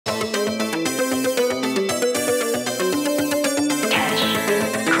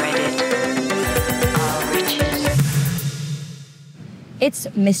It's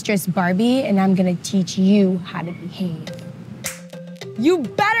Mistress Barbie, and I'm gonna teach you how to behave. You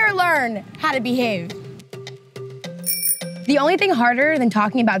better learn how to behave. The only thing harder than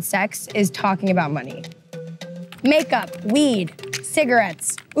talking about sex is talking about money. Makeup, weed,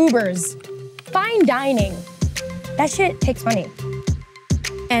 cigarettes, Ubers, fine dining. That shit takes money.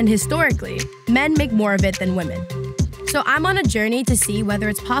 And historically, men make more of it than women. So I'm on a journey to see whether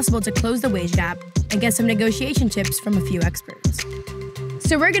it's possible to close the wage gap and get some negotiation tips from a few experts.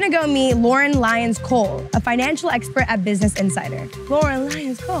 So we're gonna go meet Lauren Lyons Cole, a financial expert at Business Insider. Lauren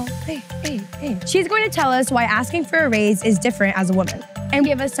Lyons Cole, hey. She's going to tell us why asking for a raise is different as a woman and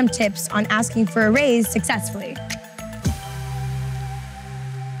give us some tips on asking for a raise successfully.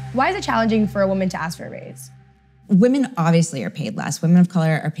 Why is it challenging for a woman to ask for a raise? Women obviously are paid less. Women of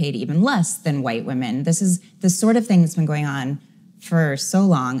color are paid even less than white women. This is the sort of thing that's been going on for so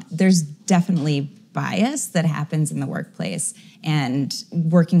long. There's definitely bias that happens in the workplace, and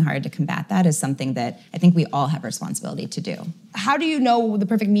working hard to combat that is something that I think we all have a responsibility to do. How do you know the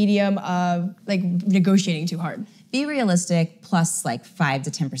perfect medium of like negotiating too hard? Be realistic plus like 5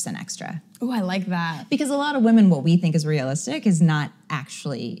 to 10% extra. Oh, I like that. Because a lot of women, what we think is realistic is not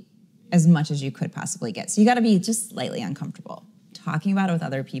actually as much as you could possibly get. So you gotta be just slightly uncomfortable. Talking about it with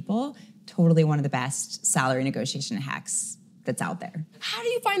other people, totally one of the best salary negotiation hacks that's out there. How do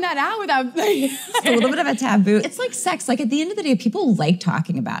you find that out without like... It's a little bit of a taboo. It's like sex. Like at the end of the day, people like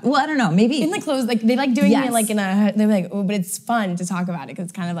talking about it. Well, I don't know, maybe... In the clothes, like they like doing it like in a... They're like, oh, but it's fun to talk about it because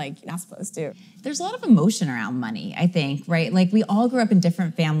it's kind of like you're not supposed to. There's a lot of emotion around money, I think, right? Like we all grew up in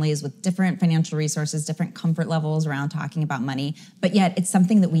different families with different financial resources, different comfort levels around talking about money, but yet it's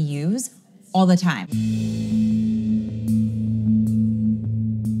something that we use all the time.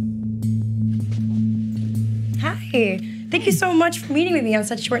 Hi. Thank you so much for meeting with me on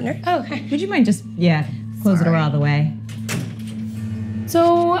such short notice. Oh, okay. Would you mind just, close it door all the way?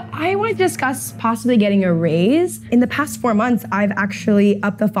 So I want to discuss possibly getting a raise. In the past 4 months, I've actually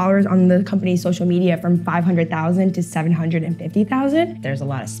upped the followers on the company's social media from 500,000 to 750,000. There's a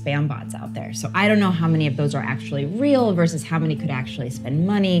lot of spam bots out there. So I don't know how many of those are actually real versus how many could actually spend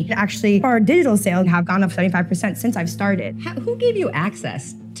money. Actually, our digital sales have gone up 75% since I've started. Who gave you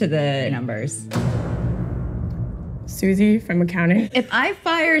access to the numbers? Susie from accounting. If I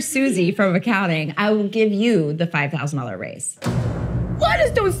fire Susie from accounting, I will give you the $5,000 raise. Well, I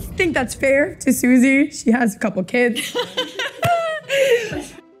just don't think that's fair to Susie. She has a couple kids.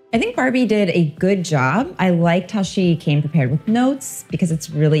 I think Barbie did a good job. I liked how she came prepared with notes because it's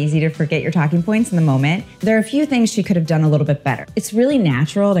really easy to forget your talking points in the moment. There are a few things she could have done a little bit better. It's really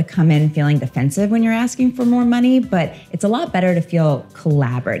natural to come in feeling defensive when you're asking for more money, but it's a lot better to feel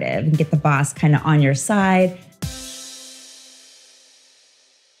collaborative and get the boss kind of on your side.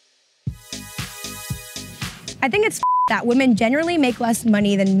 I think it's that women generally make less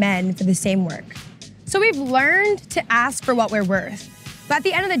money than men for the same work. So we've learned to ask for what we're worth. But at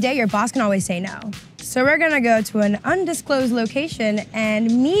the end of the day, your boss can always say no. So we're gonna go to an undisclosed location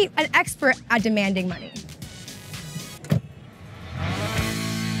and meet an expert at demanding money.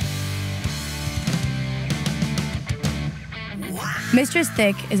 Mistress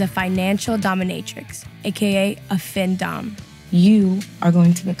Thick is a financial dominatrix, AKA a fin-dom. You are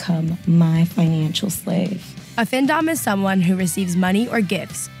going to become my financial slave. A fin-dom is someone who receives money or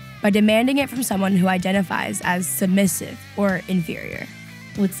gifts by demanding it from someone who identifies as submissive or inferior.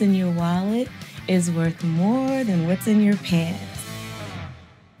 What's in your wallet is worth more than what's in your pants.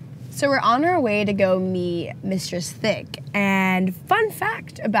 So we're on our way to go meet Mistress Thick. And fun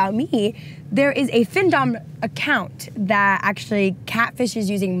fact about me, there is a fin-dom account that actually catfishes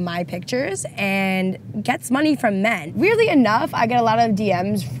using my pictures and gets money from men. Weirdly enough, I get a lot of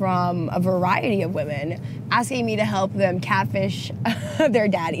DMs from a variety of women asking me to help them catfish their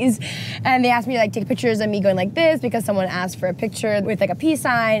daddies. And they ask me to like take pictures of me going like this because someone asked for a picture with like a peace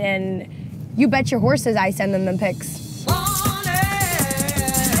sign, and you bet your horses I send them pics.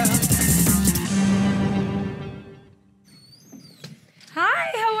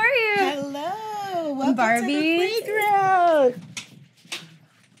 Hi, how are you? Hello, welcome Barbie. to the playground.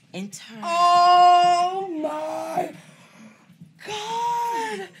 Intern. Oh my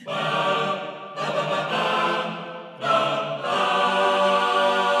God!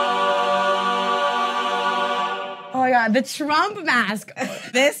 Oh my God, the Trump mask.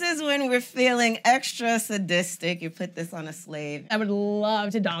 This is when we're feeling extra sadistic. You put this on a slave. I would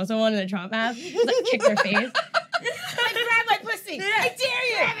love to dom someone in a Trump mask, just like kick their face. Like, grab my pussy. I dare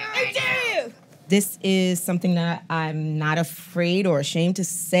you. I dare you. This is something that I'm not afraid or ashamed to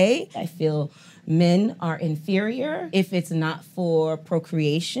say. I feel men are inferior if it's not for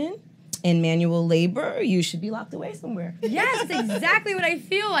procreation. in manual labor, you should be locked away somewhere. Yes, that's exactly what I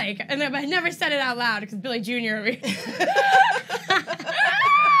feel like. And I never said it out loud because Billy Jr. over here.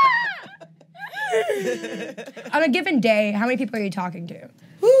 On a given day, how many people are you talking to?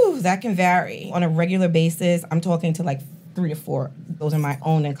 Whew, that can vary. On a regular basis, I'm talking to like 3 to 4. Those are my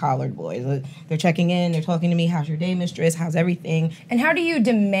own and collared boys. They're checking in, they're talking to me, how's your day, mistress, how's everything? And how do you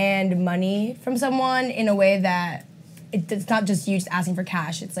demand money from someone in a way that it's not just you just asking for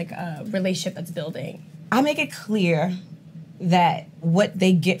cash, it's like a relationship that's building? I make it clear that what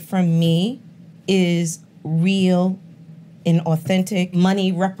they get from me is real and authentic.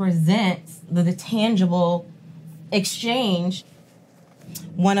 Money represents the tangible exchange.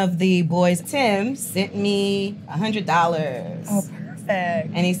 One of the boys, Tim, sent me $100. Oh, perfect.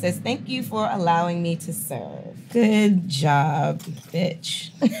 And he says, thank you for allowing me to serve. Good job,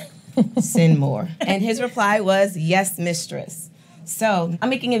 bitch. Send more. And his reply was, yes, mistress. So I'm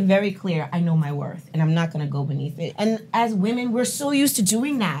making it very clear I know my worth and I'm not going to go beneath it. And as women, we're so used to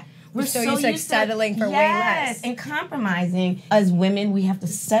doing that. We're so used to settling for way less. And compromising. As women, we have to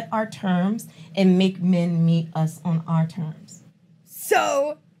set our terms and make men meet us on our terms.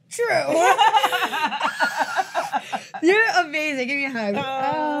 So true. You're amazing. Give me a hug.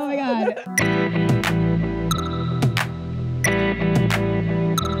 Oh my God.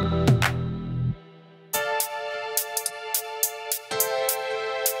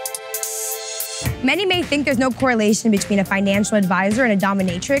 Many may think there's no correlation between a financial advisor and a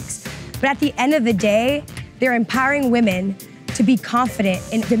dominatrix, but at the end of the day, they're empowering women to be confident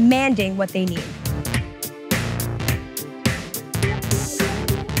in demanding what they need.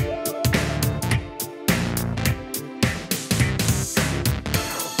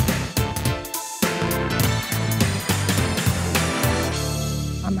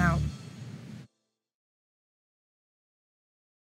 I'm out.